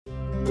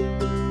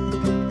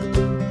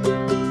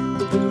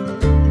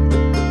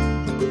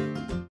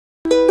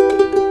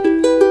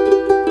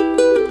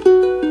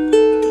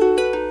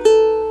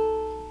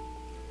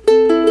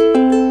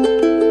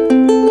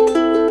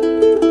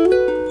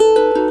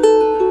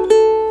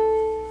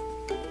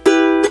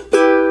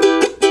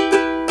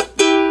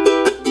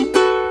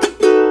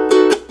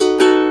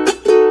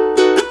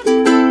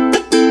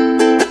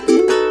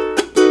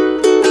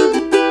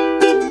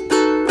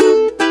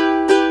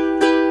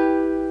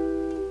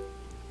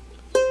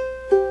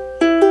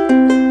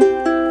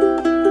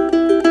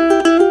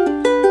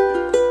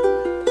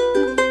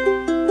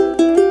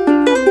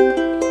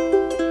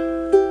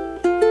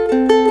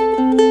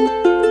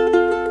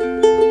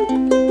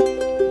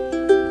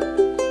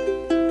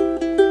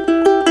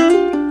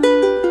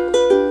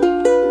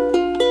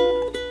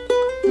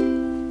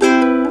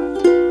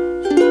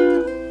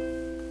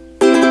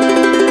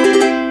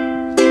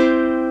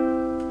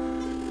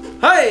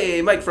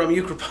Mike from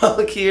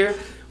Ukulele here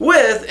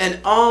with an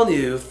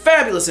all-new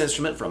fabulous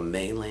instrument from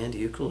Mainland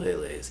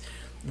Ukuleles.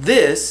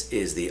 This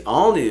is the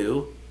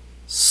all-new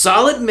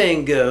Solid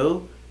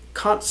Mango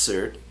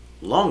Concert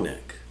Long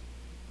Neck.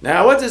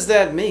 Now what does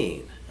that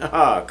mean?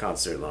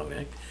 Concert long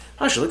neck.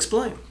 I shall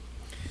explain.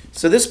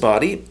 So this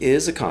body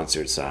is a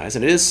concert size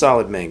and it is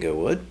solid mango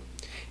wood,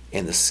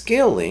 and the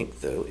scale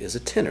length though is a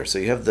tenor. So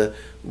you have the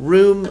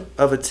room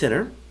of a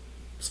tenor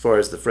as far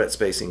as the fret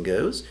spacing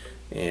goes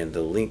and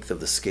the length of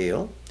the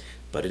scale.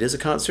 But it is a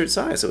concert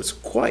size, so it's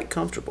quite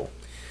comfortable.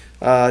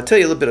 I'll tell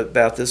you a little bit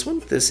about this one.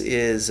 This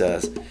is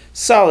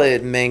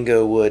solid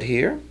mango wood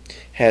here.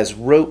 Has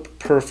rope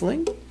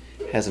purfling.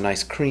 Has a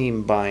nice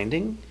cream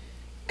binding.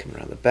 Come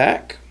around the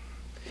back.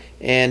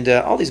 And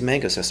all these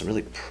mangoes have some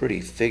really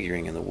pretty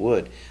figuring in the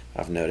wood,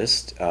 I've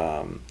noticed.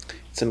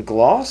 It's in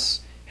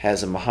gloss.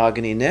 Has a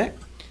mahogany neck.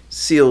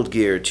 Sealed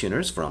gear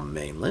tuners from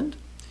Mainland.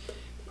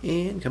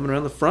 And coming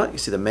around the front, you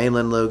see the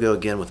Mainland logo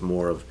again with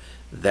more of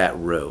that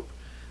rope.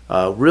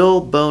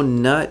 Real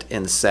bone nut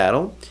and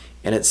saddle,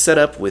 and it's set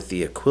up with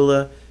the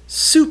Aquila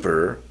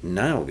Super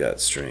Nile Gut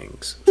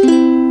strings.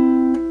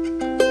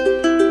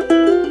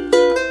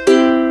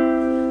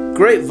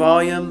 Great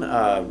volume,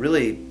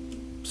 really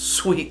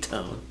sweet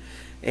tone,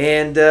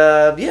 and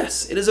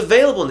yes, it is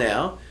available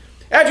now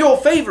at your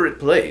favorite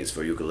place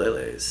for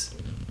ukuleles,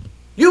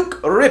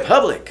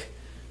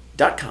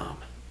 ukerepublic.com.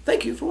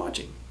 Thank you for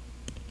watching.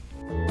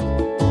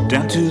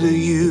 Down to the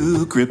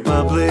Uke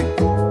Republic,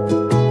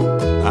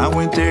 I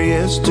went there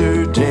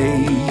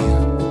yesterday.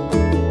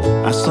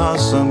 I saw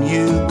some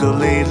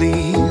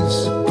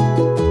ukuleles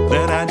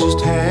that I just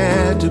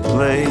had to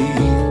play.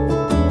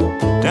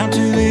 Down to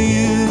the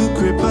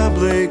Uke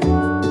Republic,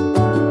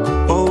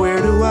 oh, where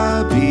do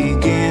I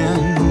begin?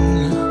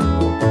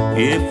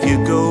 If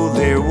you go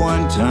there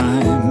one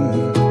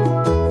time,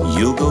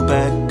 you'll go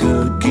back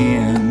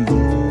again.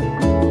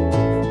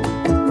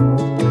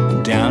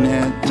 Down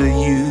at the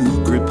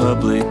Uke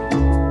Republic,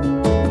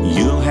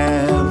 you'll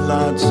have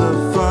lots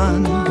of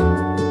fun.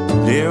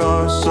 There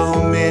are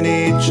so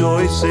many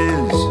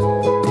choices,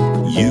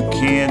 you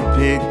can't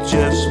pick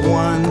just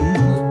one.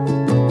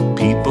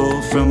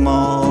 People from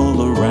all